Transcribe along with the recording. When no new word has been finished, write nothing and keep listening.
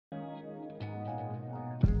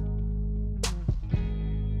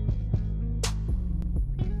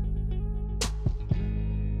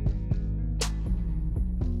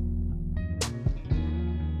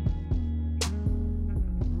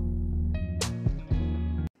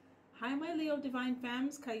Leo Divine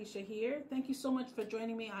Femmes, Kaisha here. Thank you so much for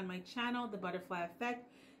joining me on my channel, The Butterfly Effect.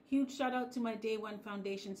 Huge shout out to my Day One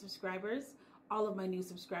Foundation subscribers, all of my new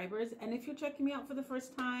subscribers. And if you're checking me out for the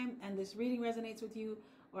first time and this reading resonates with you,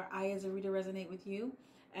 or I as a reader resonate with you,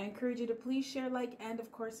 I encourage you to please share, like, and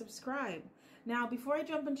of course subscribe. Now, before I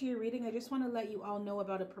jump into your reading, I just want to let you all know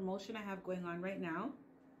about a promotion I have going on right now.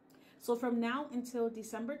 So from now until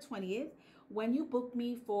December 20th, when you book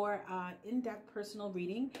me for in-depth personal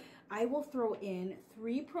reading, I will throw in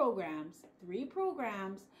three programs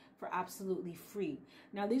for absolutely free.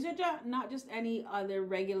 Now, these are not just any other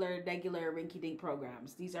regular rinky-dink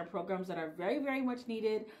programs. These are programs that are very, very much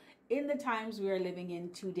needed in the times we are living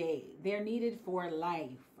in today. They're needed for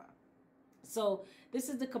life. So this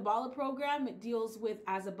is the Kabbalah program. It deals with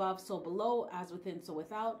as above, so below, as within, so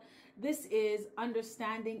without. This is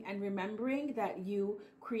understanding and remembering that you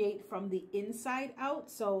create from the inside out.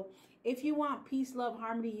 So if you want peace, love,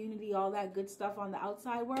 harmony, unity, all that good stuff on the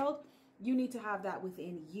outside world, you need to have that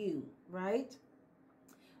within you, right?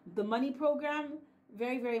 The money program,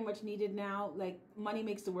 very, very much needed now. Like, money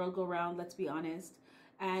makes the world go round, let's be honest.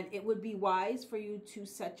 And it would be wise for you to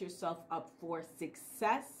set yourself up for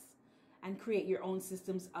success and create your own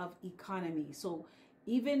systems of economy. So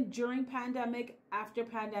even during pandemic, after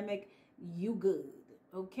pandemic, you good,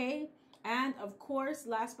 okay? And of course,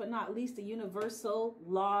 last but not least, the Universal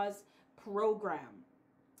Laws program.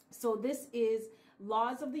 So this is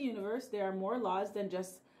laws of the universe. There are more laws than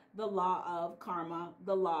just the law of karma,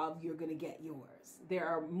 the law of you're gonna get yours. There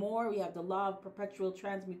are more. We have the law of perpetual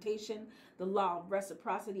transmutation, the law of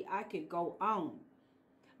reciprocity. I could go on.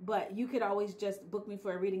 But you could always just book me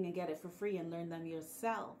for a reading and get it for free and learn them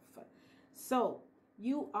yourself. So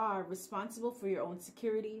you are responsible for your own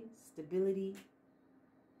security, stability,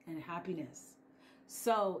 and happiness.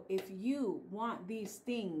 So if you want these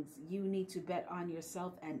things, you need to bet on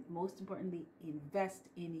yourself and, most importantly, invest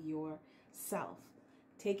in yourself.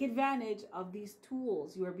 Take advantage of these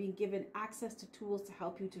tools. You are being given access to tools to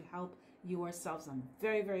help you to help yourselves. I'm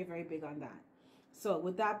very, very, very big on that. So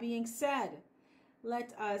with that being said,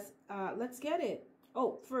 let's get it.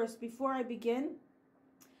 Oh, first, before I begin,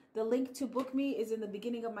 the link to book me is in the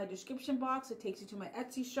beginning of my description box. It takes you to my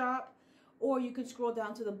Etsy shop, or you can scroll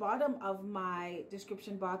down to the bottom of my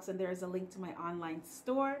description box and there is a link to my online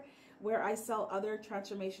store where I sell other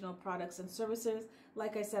transformational products and services.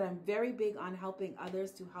 Like I said, I'm very big on helping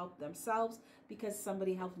others to help themselves because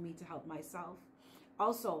somebody helped me to help myself.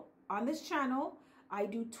 Also, on this channel, I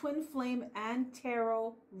do twin flame and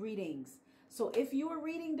tarot readings. So if your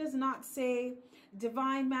reading does not say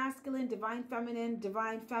divine masculine, divine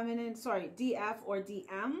feminine, sorry, DF or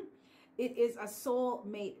DM, it is a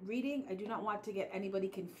soulmate reading. I do not want to get anybody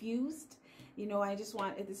confused. You know, I just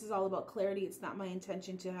want, this is all about clarity. It's not my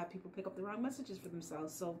intention to have people pick up the wrong messages for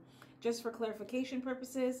themselves. So just for clarification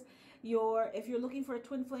purposes, if you're looking for a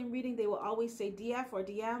twin flame reading, they will always say DF or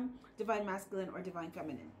DM, divine masculine or divine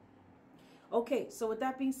feminine. Okay, so with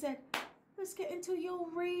that being said, let's get into your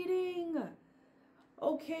reading.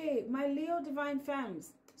 Okay, my Leo Divine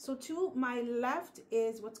Femmes. So to my left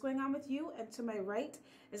is what's going on with you, and to my right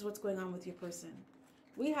is what's going on with your person.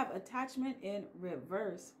 We have attachment in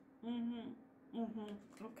reverse.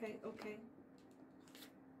 Okay.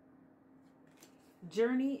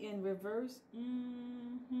 Journey in reverse.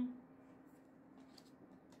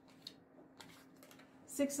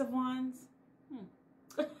 Six of Wands.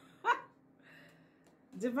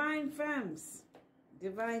 Divine Femmes.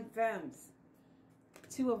 Divine Femmes.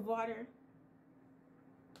 Two of Water.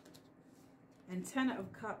 And Ten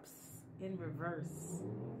of Cups in reverse.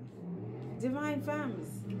 Divine Femmes,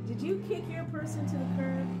 did you kick your person to the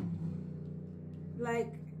curb?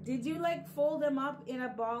 Like, did you like fold them up in a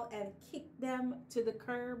ball and kick them to the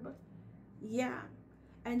curb? Yeah.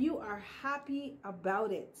 And you are happy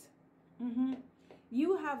about it.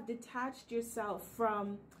 You have detached yourself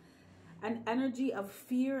from an energy of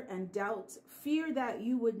fear and doubt. Fear that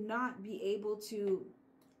you would not be able to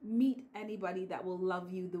meet anybody that will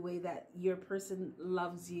love you the way that your person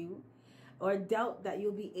loves you, or doubt that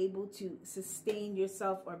you'll be able to sustain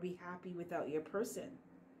yourself or be happy without your person.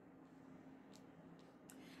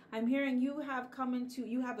 I'm hearing you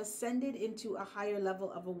have ascended into a higher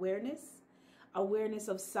level of awareness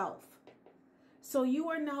of self. So you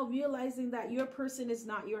are now realizing that your person is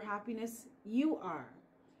not your happiness. You are.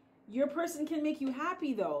 Your person can make you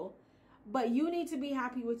happy though, but you need to be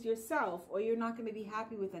happy with yourself or you're not going to be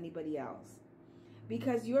happy with anybody else.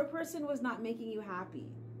 Because your person was not making you happy.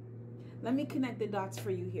 Let me connect the dots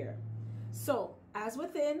for you here. So, as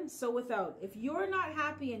within, so without. If you're not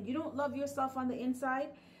happy and you don't love yourself on the inside,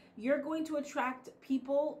 you're going to attract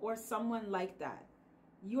people or someone like that.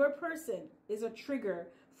 your person is a trigger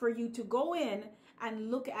for you to go in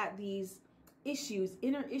and look at these issues,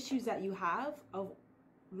 inner issues that you have of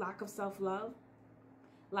lack of self-love,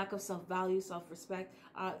 lack of self-value, self-respect,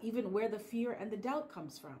 even where the fear and the doubt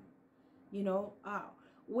comes from. You know,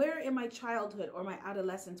 where in my childhood or my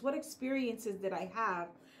adolescence, what experiences did I have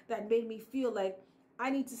that made me feel like I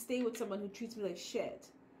need to stay with someone who treats me like shit,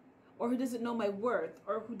 or who doesn't know my worth,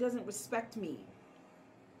 or who doesn't respect me,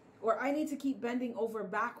 or I need to keep bending over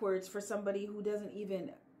backwards for somebody who doesn't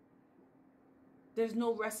even, there's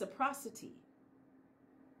no reciprocity.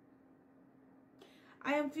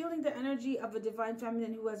 I am feeling the energy of a divine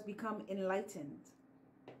feminine who has become enlightened.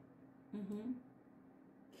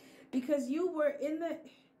 Because you were in the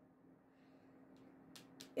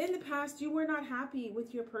past, you were not happy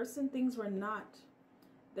with your person. Things were not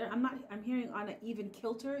there. I'm hearing on an even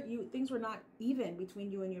kilter. Things were not even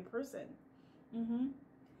between you and your person.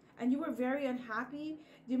 And you were very unhappy.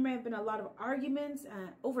 There may have been a lot of arguments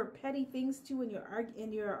over petty things too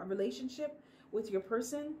in your relationship with your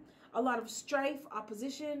person. A lot of strife,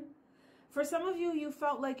 opposition. For some of you, you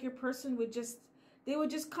felt like your person would just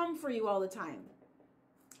come for you all the time.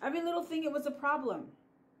 Every little thing, it was a problem.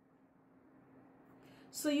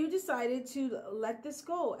 So you decided to let this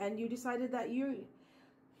go, and you decided that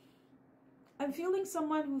I'm feeling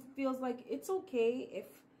someone who feels like it's okay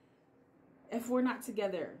if we're not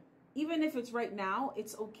together. Even if it's right now,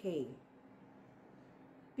 it's okay.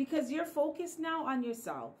 Because you're focused now on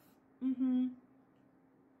yourself.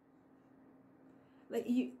 Like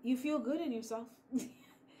you feel good in yourself.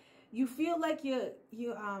 You feel like you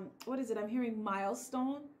what is it? I'm hearing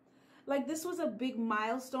milestone. Like this was a big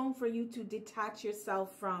milestone for you to detach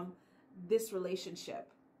yourself from this relationship.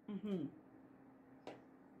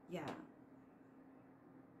 Yeah.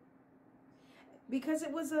 Because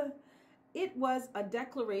it was a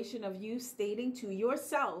declaration of you stating to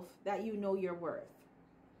yourself that you know your worth.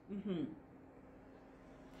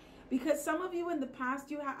 Because some of you in the past,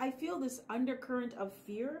 I feel this undercurrent of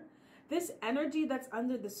fear, this energy that's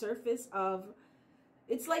under the surface of,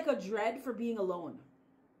 it's like a dread for being alone.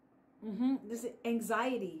 This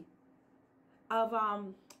anxiety of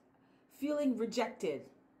feeling rejected.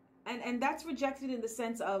 And that's rejected in the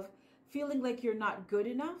sense of feeling like you're not good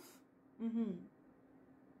enough.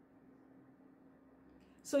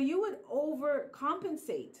 So you would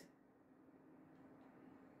overcompensate.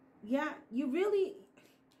 Yeah, you really...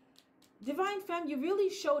 Divine Femme, you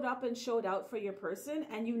really showed up and showed out for your person,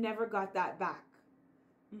 and you never got that back.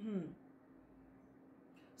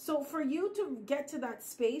 So for you to get to that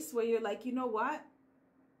space where you're like, you know what?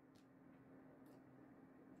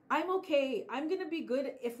 I'm okay. I'm going to be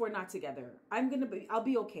good if we're not together. I'll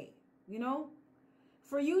be okay. You know?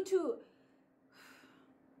 For you to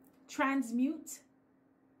transmute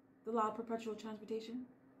the law of perpetual transmutation,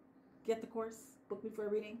 get the course, book me for a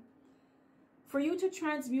reading. For you to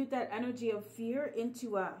transmute that energy of fear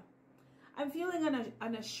into I'm feeling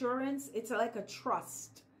an assurance. It's like a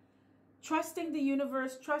trust. Trusting the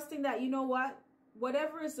universe, trusting that, you know what?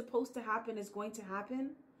 Whatever is supposed to happen is going to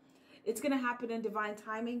happen. It's going to happen in divine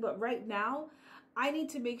timing. But right now, I need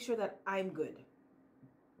to make sure that I'm good.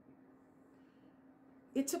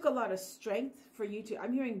 It took a lot of strength for you to,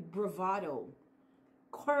 I'm hearing bravado,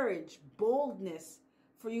 courage, boldness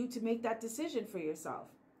for you to make that decision for yourself.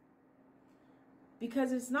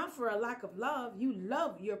 Because it's not for a lack of love. You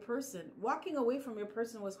love your person. Walking away from your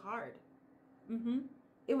person was hard.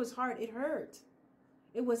 It was hard. It hurt.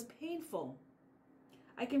 It was painful.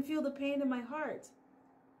 I can feel the pain in my heart.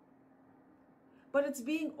 But it's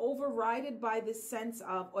being overridden by this sense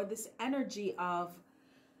of, or this energy of,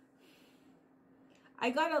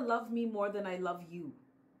 I gotta love me more than I love you.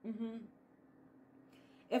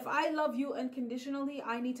 If I love you unconditionally,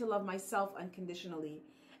 I need to love myself unconditionally.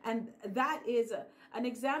 And that is an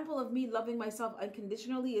example of me loving myself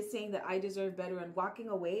unconditionally, is saying that I deserve better and walking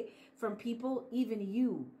away from people, even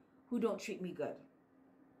you, who don't treat me good,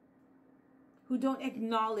 who don't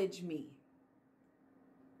acknowledge me.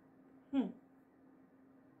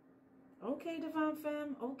 Okay, Divine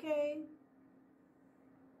Femme, okay.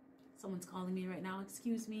 Someone's calling me right now,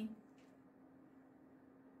 excuse me.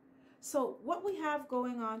 So what we have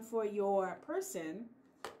going on for your person,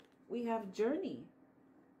 we have Journey.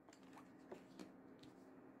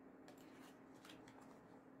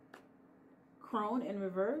 Crone in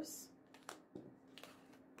reverse.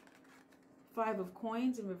 5 of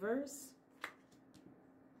Coins in reverse.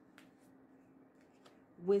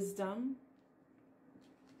 Wisdom.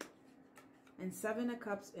 And 7 of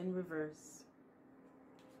Cups in reverse.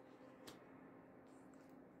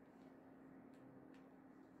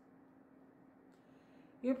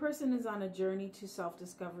 Your person is on a journey to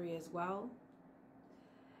self-discovery as well.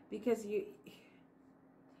 Because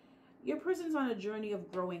your person's on a journey of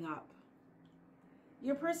growing up.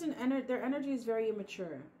 Your person, their energy is very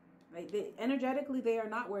immature. Right? Energetically, they are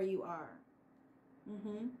not where you are.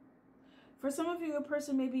 For some of you, your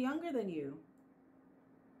person may be younger than you.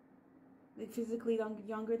 Like physically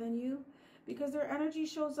younger than you. Because their energy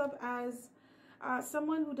shows up as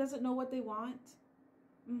someone who doesn't know what they want.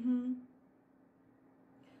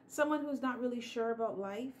 Someone who's not really sure about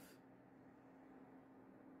life.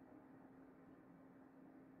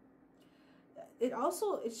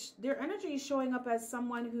 Their energy is showing up as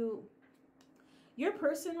someone who, your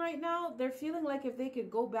person right now, they're feeling like if they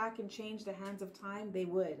could go back and change the hands of time, they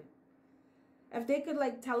would. If they could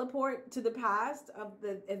like teleport to the past of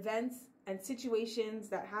the events and situations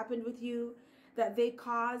that happened with you, that they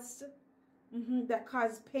caused, that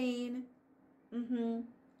caused pain,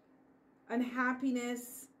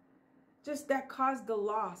 unhappiness, just that caused the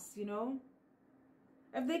loss, you know?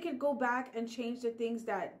 If they could go back and change the things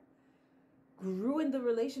that ruined the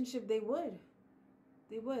relationship, they would.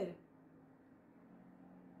 They would.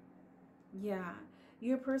 Yeah.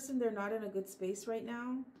 Your person, they're not in a good space right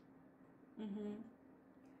now.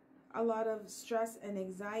 A lot of stress and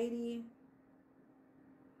anxiety.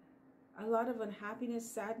 A lot of unhappiness,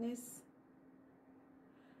 sadness.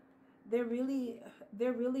 They're really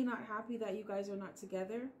not happy that you guys are not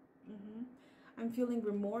together. I'm feeling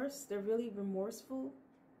remorse. They're really remorseful.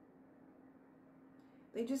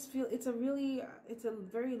 They just feel it's a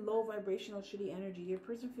very low vibrational shitty energy. Your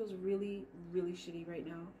person feels really, really shitty right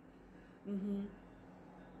now.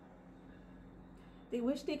 They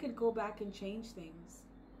wish they could go back and change things.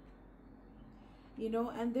 You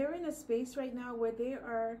know, and they're in a space right now where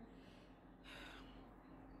they're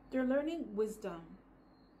learning wisdom.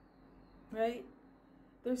 Right?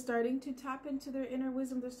 They're starting to tap into their inner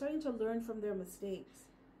wisdom. They're starting to learn from their mistakes.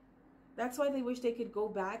 That's why they wish they could go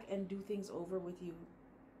back and do things over with you.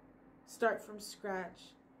 Start from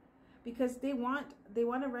scratch. Because they want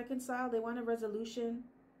to reconcile. They want a resolution.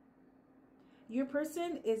 Your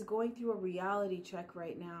person is going through a reality check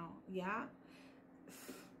right now. Yeah?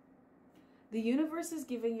 The universe is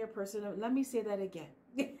giving your person, let me say that again.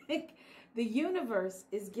 The universe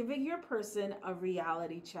is giving your person a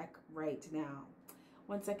reality check right now.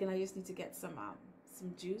 1 second, I just need to get some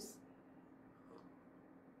juice.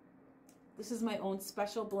 This is my own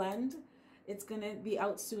special blend. It's going to be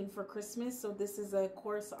out soon for Christmas. So this is a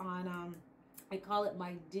course on, I call it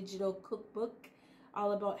my digital cookbook,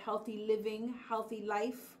 all about healthy living, healthy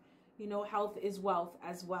life. You know, health is wealth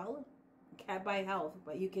as well. Can't buy health,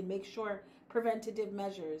 but you can make sure preventative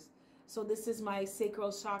measures. So this is my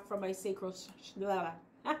sacral chakra, from my sacral,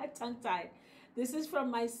 tongue-tied. This is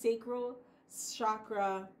from my sacral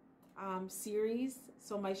chakra series.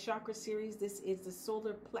 So my chakra series, this is the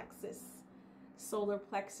solar plexus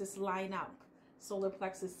lineup, solar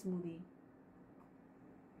plexus smoothie.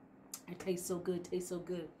 It tastes so good, tastes so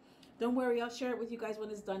good. Don't worry, I'll share it with you guys when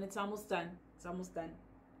it's done. It's almost done. It's almost done.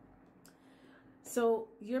 So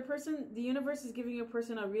your person, the universe is giving your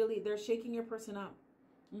person they're shaking your person up.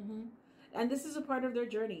 And this is a part of their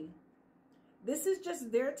journey. This is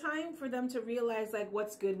just their time for them to realize like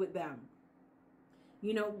what's good with them.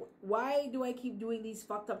 You know, why do I keep doing these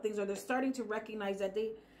fucked up things? Or they're starting to recognize that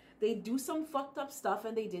they do some fucked up stuff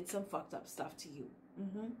and they did some fucked up stuff to you.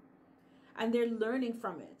 And they're learning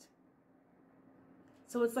from it.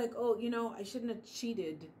 So it's like, oh, you know, I shouldn't have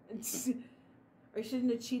cheated. I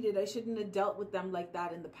shouldn't have cheated. I shouldn't have dealt with them like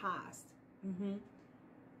that in the past.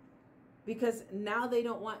 Because now they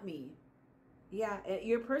don't want me. Yeah,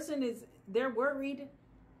 your person they're worried.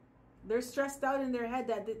 They're stressed out in their head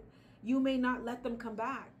that you may not let them come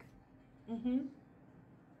back.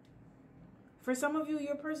 For some of you,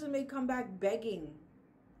 your person may come back begging.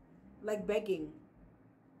 Like begging.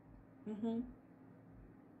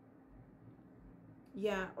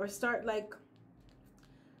 Yeah, or start like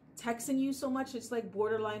texting you so much it's like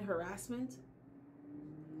borderline harassment.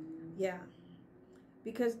 Yeah.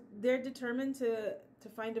 Because they're determined to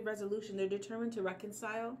find a resolution. They're determined to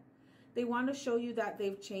reconcile. They want to show you that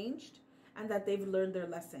they've changed and that they've learned their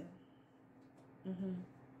lesson.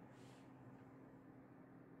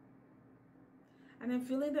 And I'm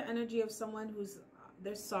feeling the energy of someone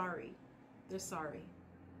they're sorry. They're sorry.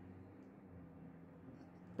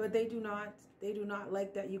 But they do not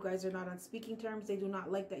like that you guys are not on speaking terms. They do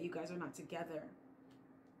not like that you guys are not together.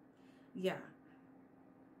 Yeah.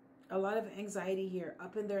 A lot of anxiety here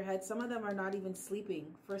up in their head. Some of them are not even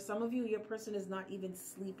sleeping. For some of you, your person is not even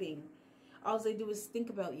sleeping. All they do is think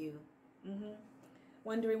about you.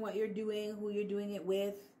 Wondering what you're doing, who you're doing it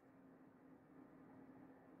with.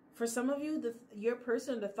 For some of you, your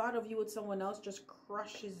person, the thought of you with someone else just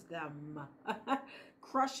crushes them.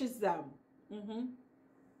 Crushes them.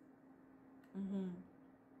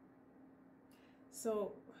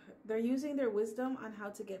 So they're using their wisdom on how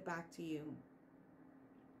to get back to you.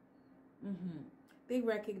 They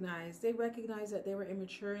recognize that they were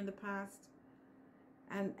immature in the past,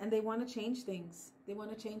 and they want to change things. They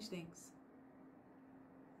want to change things.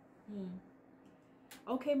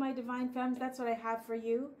 Okay, my divine femmes, that's what I have for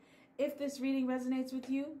you. If this reading resonates with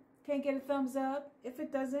you, can get a thumbs up. If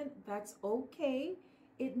it doesn't, that's okay.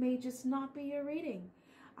 It may just not be your reading.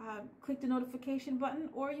 Click the notification button,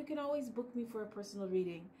 or you can always book me for a personal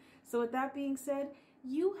reading. So with that being said,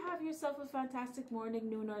 you have yourself a fantastic morning,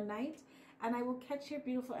 noon, or night, and I will catch your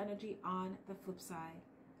beautiful energy on the flip side.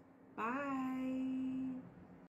 Bye.